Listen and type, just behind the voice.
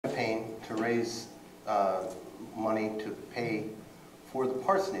raise money to pay for the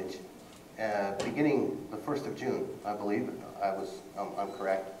parsonage, beginning the 1st of June, I believe. I'm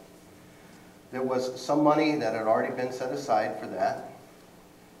correct. There was some money that had already been set aside for that,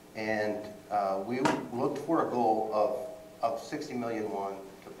 and we looked for a goal of 60 million won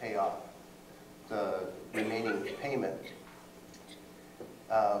to pay off the remaining payment.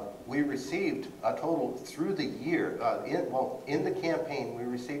 We received a total through the year, in the campaign, we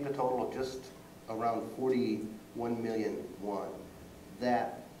received a total of just around 41 million won.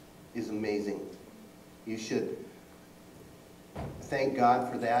 That is amazing. You should thank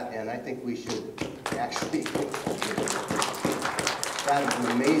God for that, and I think we should actually, that is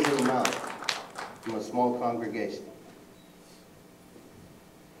an amazing amount from a small congregation.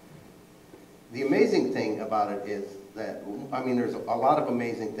 The amazing thing about it is that, I mean, there's a lot of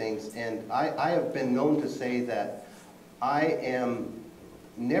amazing things, and I have been known to say that I am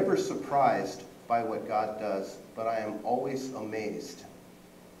never surprised by what God does, but I am always amazed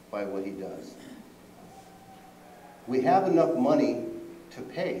by what He does. We have enough money to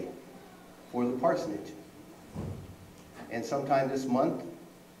pay for the parsonage, and sometime this month,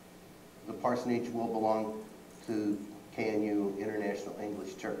 the parsonage will belong to KNU International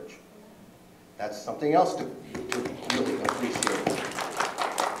English Church. That's something else to really appreciate.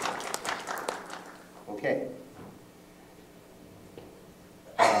 Okay.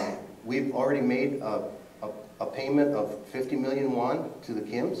 We've already made a payment of 50 million won to the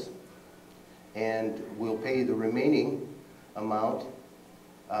Kims, and we'll pay the remaining amount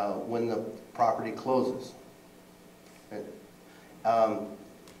when the property closes.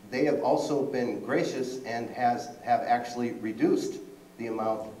 They have also been gracious and have actually reduced the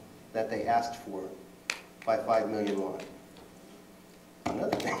amount that they asked for by 5 million won.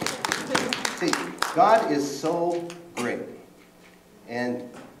 Another thing. See, God is so great. And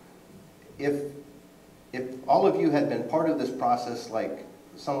if all of you had been part of this process like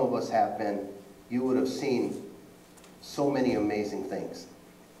some of us have been, you would have seen so many amazing things.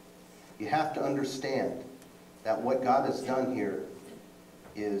 You have to understand that what God has done here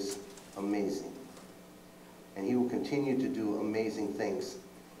is amazing. And He will continue to do amazing things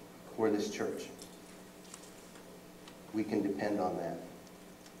for this church. We can depend on that.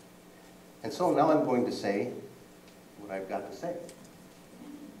 And so now I'm going to say what I've got to say.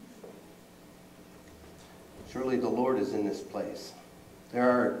 Surely the Lord is in this place.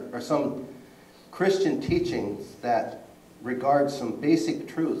 There are some Christian teachings that regard some basic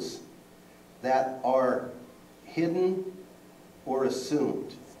truths that are hidden or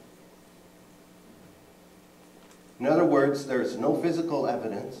assumed. In other words, there's no physical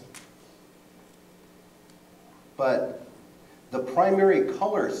evidence, but the primary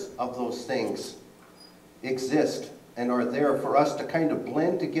colors of those things exist and are there for us to kind of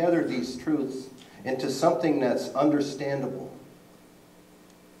blend together these truths into something that's understandable.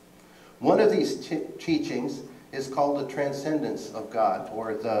 One of these teachings is called the transcendence of God,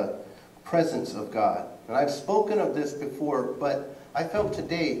 or the presence of God. And I've spoken of this before, but I felt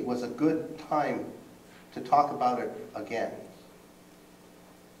today was a good time to talk about it again.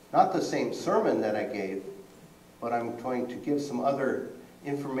 Not the same sermon that I gave, but I'm going to give some other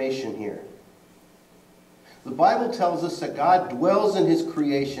information here. The Bible tells us that God dwells in His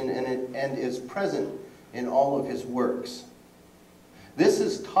creation and is present in all of His works. This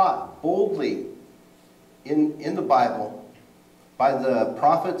is taught boldly in the Bible by the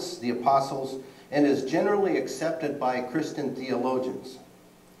prophets, the apostles, and is generally accepted by Christian theologians.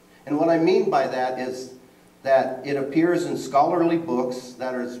 And what I mean by that is that it appears in scholarly books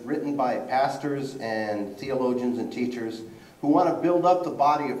that are written by pastors and theologians and teachers who want to build up the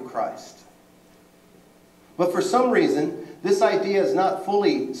body of Christ. But for some reason, this idea is not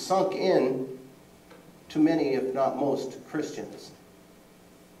fully sunk in to many, if not most, Christians.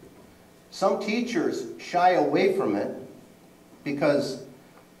 Some teachers shy away from it because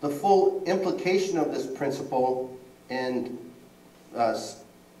the full implication of this principle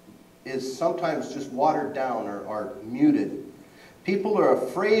is sometimes just watered down or muted. People are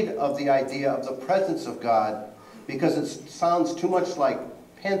afraid of the idea of the presence of God because it sounds too much like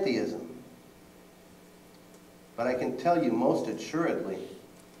pantheism. But I can tell you most assuredly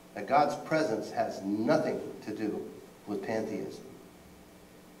that God's presence has nothing to do with pantheism.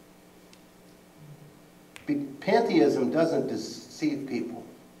 Pantheism doesn't deceive people.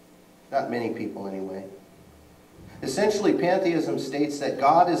 Not many people anyway. Essentially, pantheism states that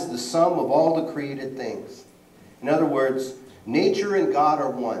God is the sum of all the created things. In other words, nature and God are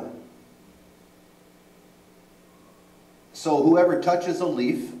one. So whoever touches a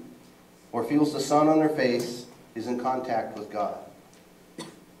leaf or feels the sun on their face is in contact with God.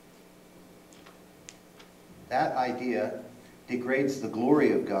 that idea degrades the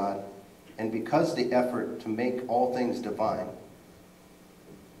glory of God, and because the effort to make all things divine,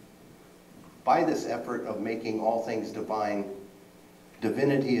 by this effort of making all things divine,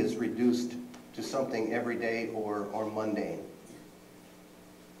 divinity is reduced to something everyday or mundane.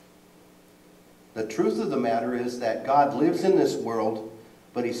 The truth of the matter is that God lives in this world,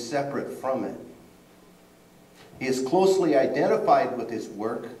 but he's separate from it. He is closely identified with his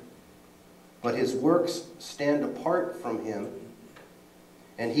work, but his works stand apart from him,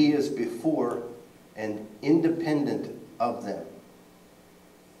 and he is before and independent of them.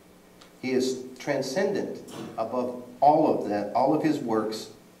 He is transcendent above all of that, all of his works,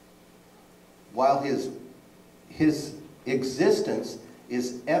 while his existence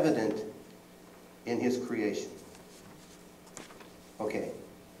is evident in his creation. Okay,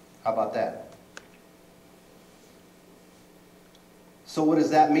 how about that? So what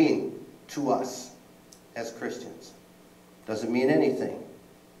does that mean to us as Christians? Does it mean anything?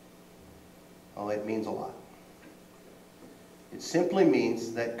 Oh, it means a lot. It simply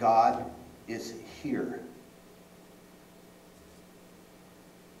means that God is here.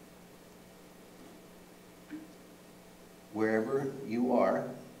 Wherever you are,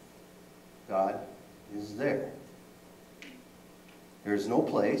 God is there. There's no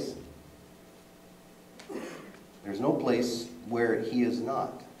place where he is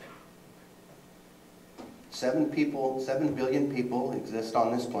not. 7 billion people exist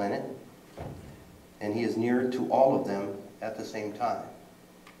on this planet, and he is near to all of them at the same time.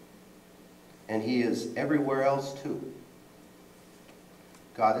 And he is everywhere else too.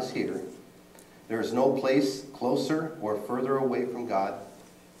 God is here. There is no place closer or further away from God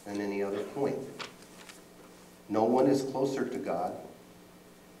than any other point. No one is closer to God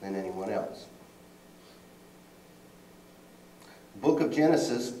than anyone else. The book of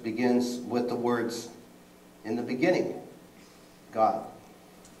Genesis begins with the words, "In the beginning, God."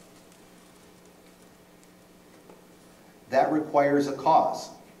 That requires a cause.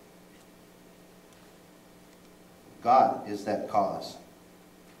 God is that cause.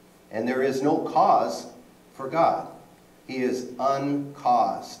 And there is no cause for God. He is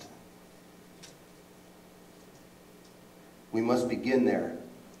uncaused. We must begin there.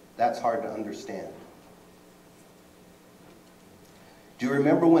 That's hard to understand. Do you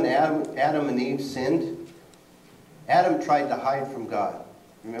remember when Adam and Eve sinned? Adam tried to hide from God.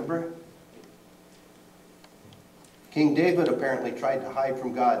 Remember? King David apparently tried to hide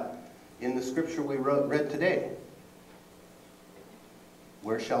from God in the scripture we read today.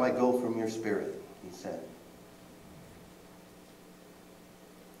 "Where shall I go from your spirit?" he said.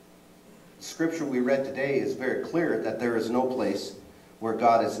 The scripture we read today is very clear that there is no place where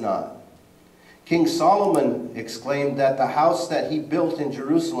God is not. King Solomon exclaimed that the house that he built in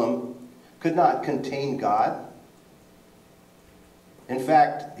Jerusalem could not contain God. In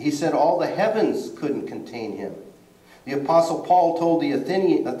fact, he said all the heavens couldn't contain him. The Apostle Paul told the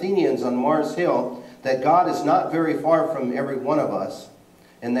Athenians on Mars Hill that God is not very far from every one of us,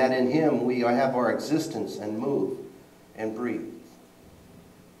 and that in him we have our existence and move and breathe.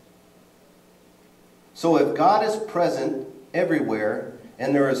 So if God is present everywhere,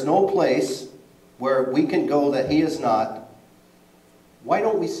 and there is no place where we can go that he is not, why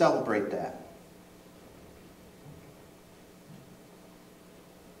don't we celebrate that?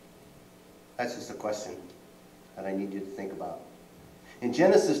 That's just a question that I need you to think about. In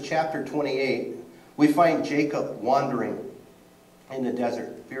Genesis chapter 28, we find Jacob wandering in the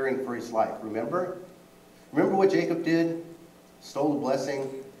desert, fearing for his life. Remember? Remember what Jacob did? Stole the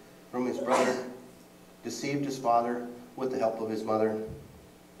blessing from his brother, deceived his father with the help of his mother.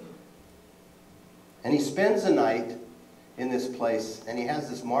 And he spends the night in this place, and he has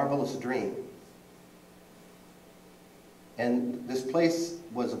this marvelous dream. And this place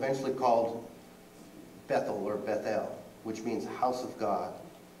was eventually called Bethel or Bethel, which means house of God.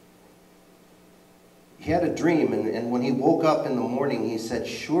 He had a dream, and when he woke up in the morning, he said,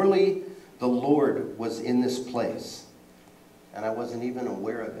 "Surely the Lord was in this place, and I wasn't even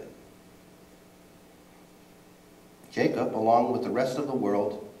aware of it." Jacob, along with the rest of the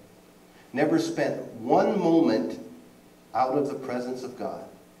world, never spent one moment out of the presence of God.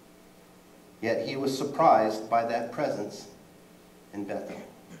 Yet he was surprised by that presence in Bethel.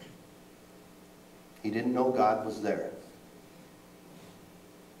 He didn't know God was there.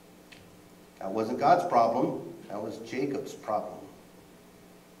 That wasn't God's problem. That was Jacob's problem.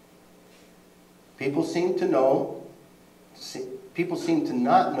 People seem to not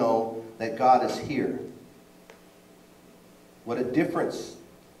know that God is here. What a difference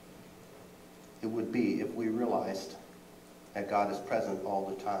it would be if we realized that God is present all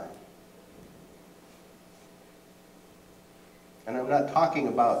the time. And I'm not talking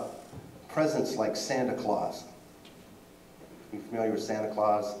about presents like Santa Claus. You familiar with Santa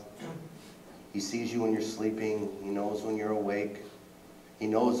Claus? He sees you when you're sleeping. He knows when you're awake. He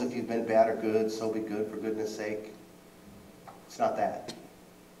knows if you've been bad or good, so be good for goodness sake. It's not that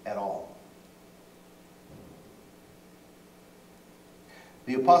at all.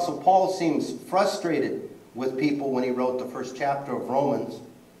 The Apostle Paul seems frustrated with people when he wrote the first chapter of Romans.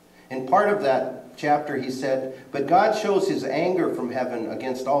 In part of that chapter he said, "But God shows his anger from heaven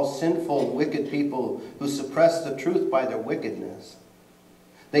against all sinful, wicked people who suppress the truth by their wickedness.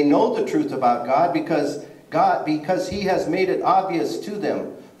 They know the truth about God because he has made it obvious to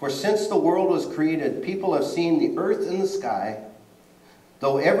them. For since the world was created, people have seen the earth and the sky.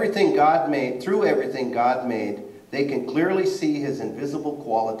 Through everything God made, they can clearly see his invisible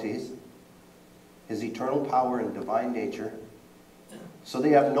qualities, his eternal power and divine nature. So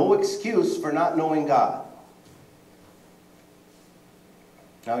they have no excuse for not knowing God."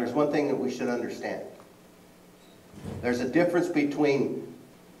 Now there's one thing that we should understand. There's a difference between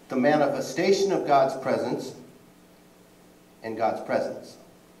the manifestation of God's presence and God's presence.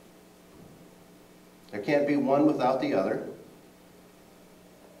 There can't be one without the other.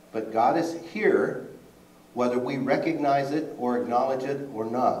 But God is here whether we recognize it or acknowledge it or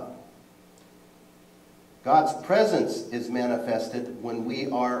not. God's presence is manifested when we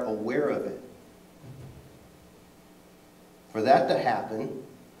are aware of it. For that to happen,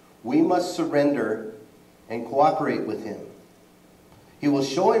 we must surrender and cooperate with him. He will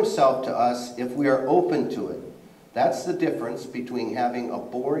show himself to us if we are open to it. That's the difference between having a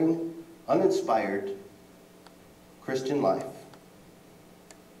boring, uninspired Christian life,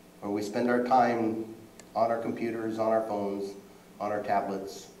 where we spend our time on our computers, on our phones, on our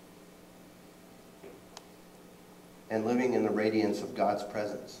tablets, and living in the radiance of God's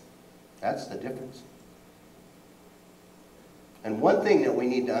presence. That's the difference. And one thing that we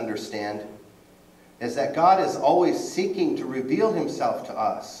need to understand is that God is always seeking to reveal himself to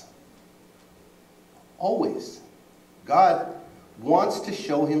us. Always. God wants to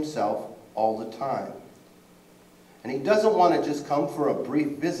show himself all the time. And he doesn't want to just come for a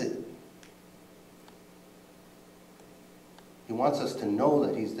brief visit. He wants us to know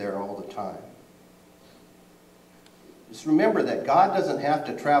that he's there all the time. Just remember that God doesn't have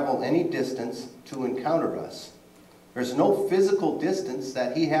to travel any distance to encounter us. There's no physical distance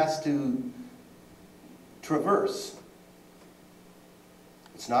that he has to traverse.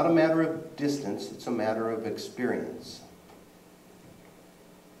 It's not a matter of distance, it's a matter of experience.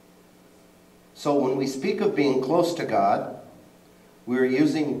 So when we speak of being close to God, we're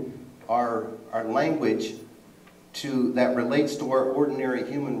using our language that relates to our ordinary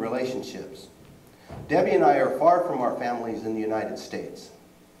human relationships. Debbie and I are far from our families in the United States.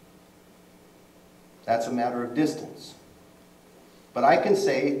 That's a matter of distance. But I can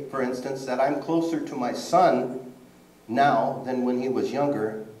say, for instance, that I'm closer to my son now than when he was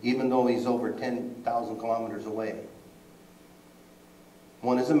younger, even though he's over 10,000 kilometers away.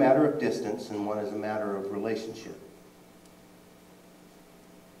 One is a matter of distance and one is a matter of relationship.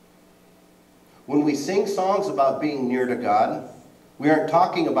 When we sing songs about being near to God, we aren't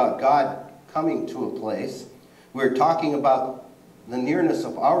talking about God coming to a place. We're talking about the nearness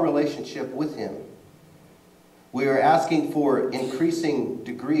of our relationship with him. We are asking for increasing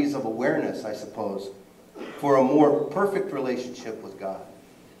degrees of awareness, I suppose, for a more perfect relationship with God.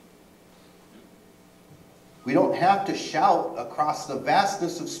 We don't have to shout across the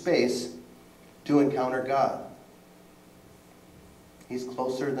vastness of space to encounter God. He's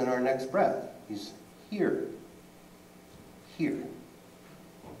closer than our next breath. He's here. Here.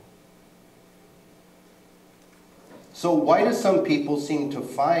 So why do some people seem to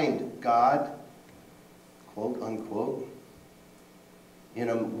find God, quote unquote, in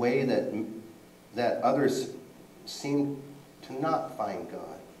a way that others seem to not find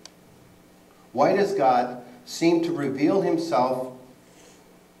God? Why does God seem to reveal himself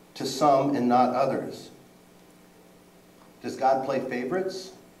to some and not others? Does God play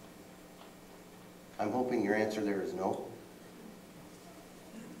favorites? I'm hoping your answer there is no.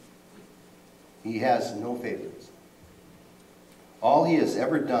 He has no favorites. All he has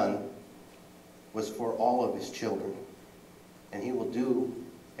ever done was for all of his children. And he will do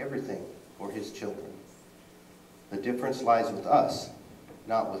everything for his children. The difference lies with us,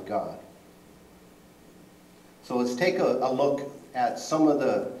 not with God. So let's take a look at some of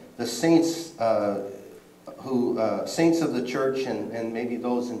the saints saints of the church and maybe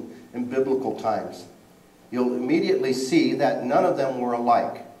those in biblical times. You'll immediately see that none of them were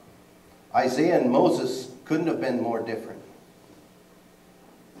alike. Isaiah and Moses couldn't have been more different.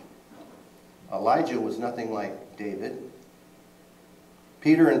 Elijah was nothing like David.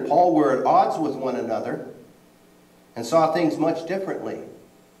 Peter and Paul were at odds with one another and saw things much differently.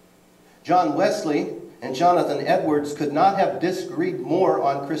 John Wesley and Jonathan Edwards could not have disagreed more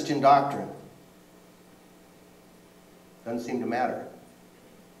on Christian doctrine. Doesn't seem to matter.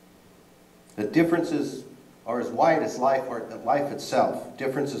 The differences are as wide as life itself.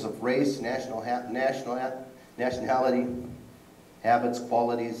 Differences of race, nationality, habits,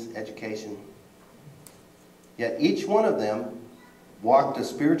 qualities, education. Yet each one of them walked a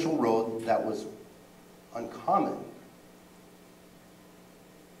spiritual road that was uncommon.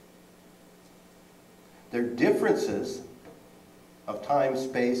 Their differences of time,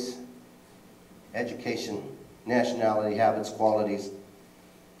 space, education, nationality, habits, qualities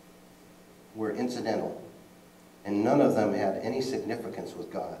were incidental, and none of them had any significance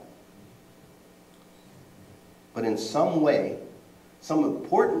with God. But in some way, some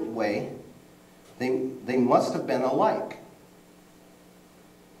important way, they must have been alike.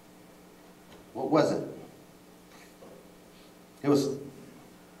 What was it? It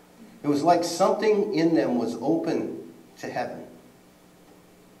was like something in them was open to heaven.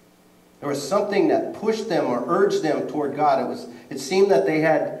 There was something that pushed them or urged them toward God. It seemed that they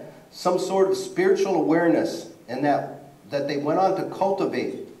had some sort of spiritual awareness, and that they went on to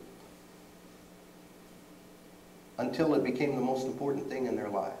cultivate until it became the most important thing in their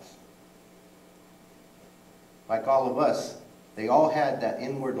lives. Like all of us, they all had that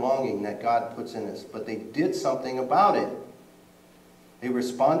inward longing that God puts in us, but they did something about it. They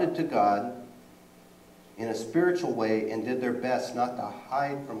responded to God in a spiritual way and did their best not to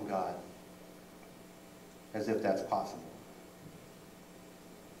hide from God, as if that's possible.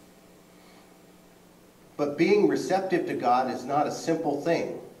 But being receptive to God is not a simple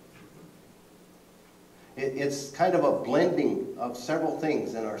thing. It's kind of a blending of several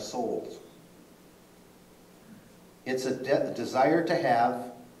things in our souls. It's a desire to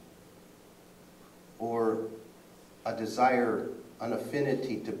have, or a desire, an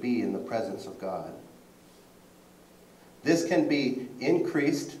affinity to be in the presence of God. This can be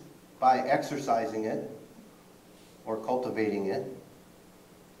increased by exercising it or cultivating it,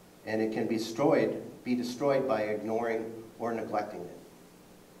 and it can be destroyed by ignoring or neglecting it.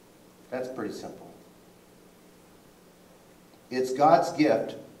 That's pretty simple. It's God's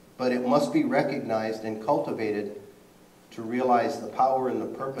gift, but it must be recognized and cultivated to realize the power and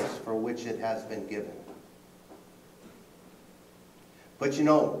the purpose for which it has been given. But you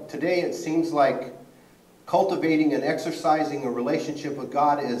know, today it seems like cultivating and exercising a relationship with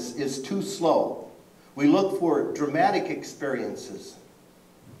God is too slow. We look for dramatic experiences.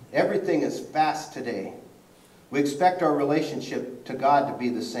 Everything is fast today. We expect our relationship to God to be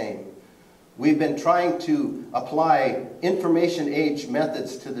the same. We've been trying to apply information age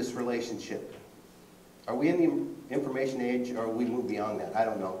methods to this relationship. Are we in the information age, or are we moved beyond that? I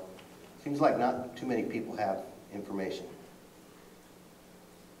don't know. Seems like not too many people have information.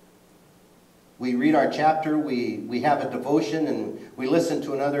 We read our chapter, we have a devotion, and we listen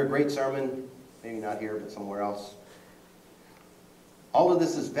to another great sermon, maybe not here, but somewhere else. All of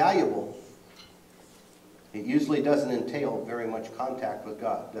this is valuable. It usually doesn't entail very much contact with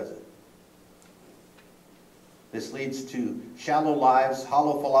God, does it? This leads to shallow lives,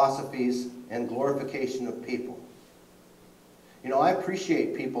 hollow philosophies, and glorification of people. You know, I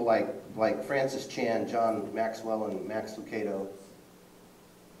appreciate people like Francis Chan, John Maxwell, and Max Lucado.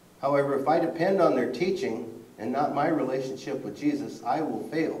 However, if I depend on their teaching and not my relationship with Jesus, I will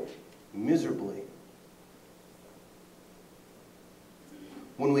fail miserably.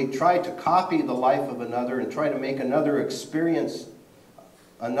 When we try to copy the life of another and try to make another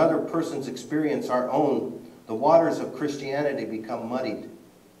person's experience our own, the waters of Christianity become muddied.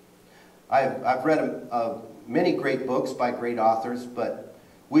 I've read many great books by great authors, but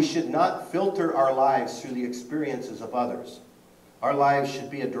we should not filter our lives through the experiences of others. Our lives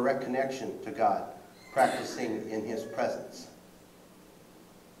should be a direct connection to God, practicing in His presence.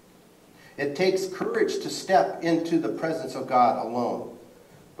 It takes courage to step into the presence of God alone,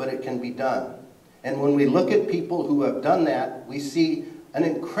 but it can be done. And when we look at people who have done that, we see an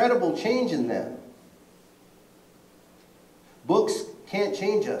incredible change in them. Books can't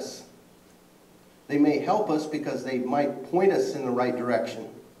change us. They may help us because they might point us in the right direction.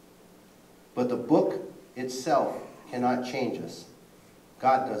 But the book itself cannot change us.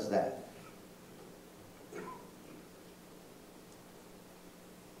 God does that.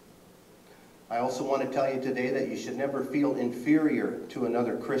 I also want to tell you today that you should never feel inferior to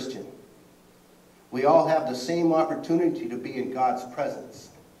another Christian. We all have the same opportunity to be in God's presence.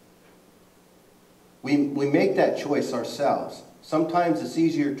 We make that choice ourselves. Sometimes it's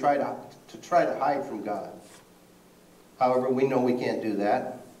easier to try to hide from God. However, we know we can't do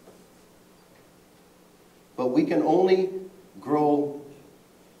that. But we can only grow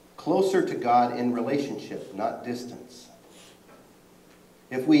closer to God in relationship, not distance.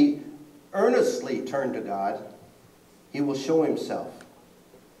 If we earnestly turn to God, He will show Himself.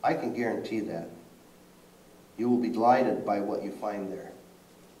 I can guarantee that. You will be delighted by what you find there.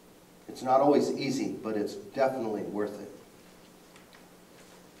 It's not always easy, but it's definitely worth it.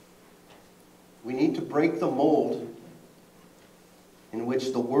 We need to break the mold in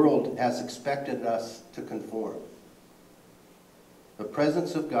which the world has expected us to conform. The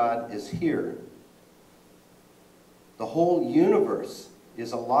presence of God is here. The whole universe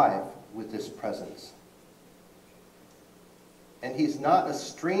is alive with this presence. And He's not a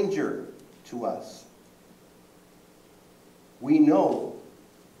stranger to us. We know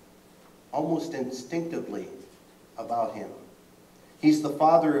almost instinctively about Him. He's the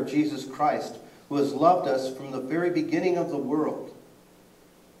Father of Jesus Christ, who has loved us from the very beginning of the world.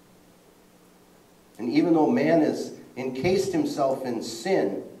 And even though man has encased himself in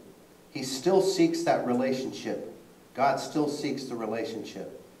sin, he still seeks that relationship. God still seeks the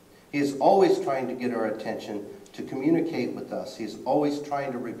relationship. He is always trying to get our attention, to communicate with us. He's always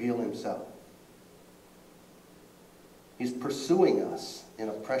trying to reveal Himself. He's pursuing us in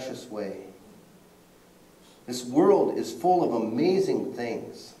a precious way. This world is full of amazing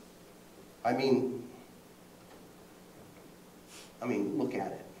things. I mean, look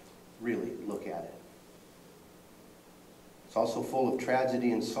at it. Really, look at it. It's also full of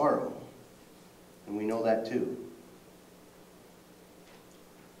tragedy and sorrow, and we know that too.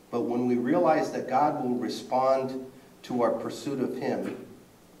 But when we realize that God will respond to our pursuit of Him,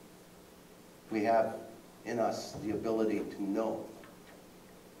 we have in us the ability to know.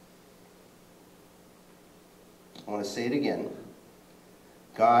 I want to say it again.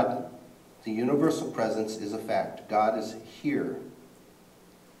 God, the universal presence, is a fact. God is here.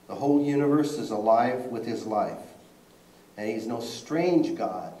 The whole universe is alive with His life. And He's no strange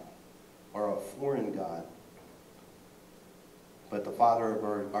God or a foreign God, but the Father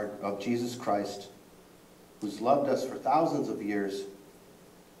of Jesus Christ, who's loved us for thousands of years,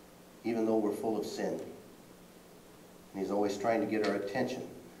 even though we're full of sin. And He's always trying to get our attention,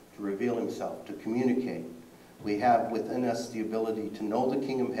 to reveal Himself, to communicate. We have within us the ability to know the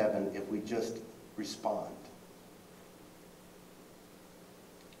kingdom of heaven if we just respond.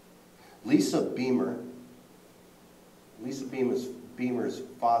 Lisa Beamer's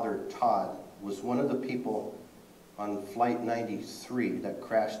father, Todd, was one of the people on Flight 93 that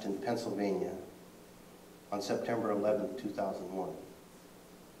crashed in Pennsylvania on September 11, 2001.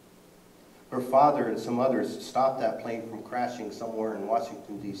 Her father and some others stopped that plane from crashing somewhere in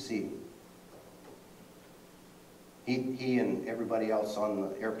Washington, D.C. He and everybody else on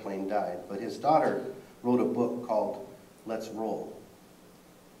the airplane died, but his daughter wrote a book called Let's Roll,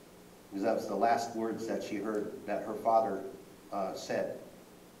 because that was the last words that she heard that her father said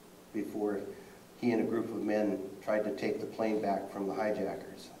before he and a group of men tried to take the plane back from the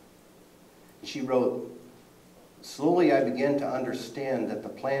hijackers. She wrote, "Slowly I began to understand that the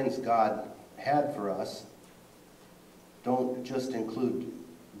plans God had for us don't just include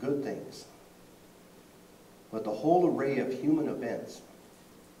good things, but the whole array of human events.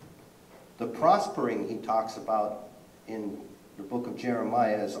 The prospering He talks about in the book of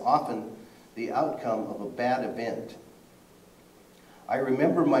Jeremiah is often the outcome of a bad event. I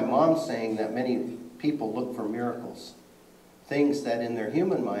remember my mom saying that many people look for miracles, things that in their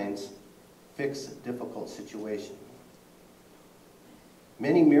human minds fix a difficult situation.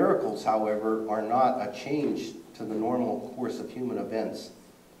 Many miracles, however, are not a change to the normal course of human events.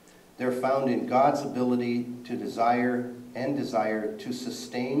 They're found in God's ability to desire to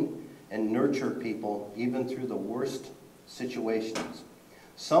sustain and nurture people even through the worst situations.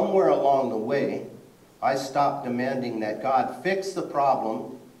 Somewhere along the way, I stopped demanding that God fix the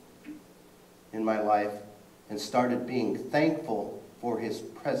problem in my life and started being thankful for His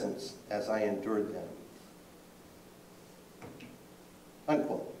presence as I endured them."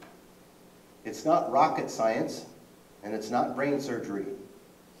 Unquote. It's not rocket science, and it's not brain surgery.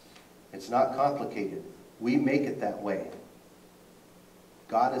 It's not complicated. We make it that way.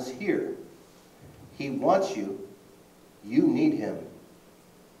 God is here. He wants you. You need Him.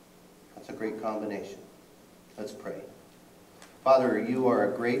 That's a great combination. Let's pray. Father, You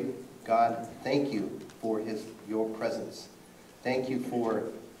are a great God. Thank You for Your presence. Thank You for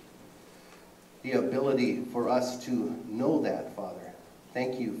the ability for us to know that, Father.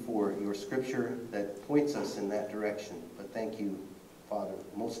 Thank You for Your scripture that points us in that direction. But thank You, Father,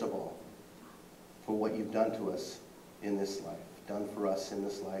 most of all, for what You've done to us in this life, done for us in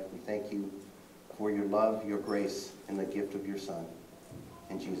this life. We thank You for your love, your grace, and the gift of your Son.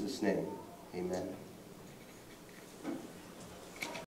 In Jesus' name, amen.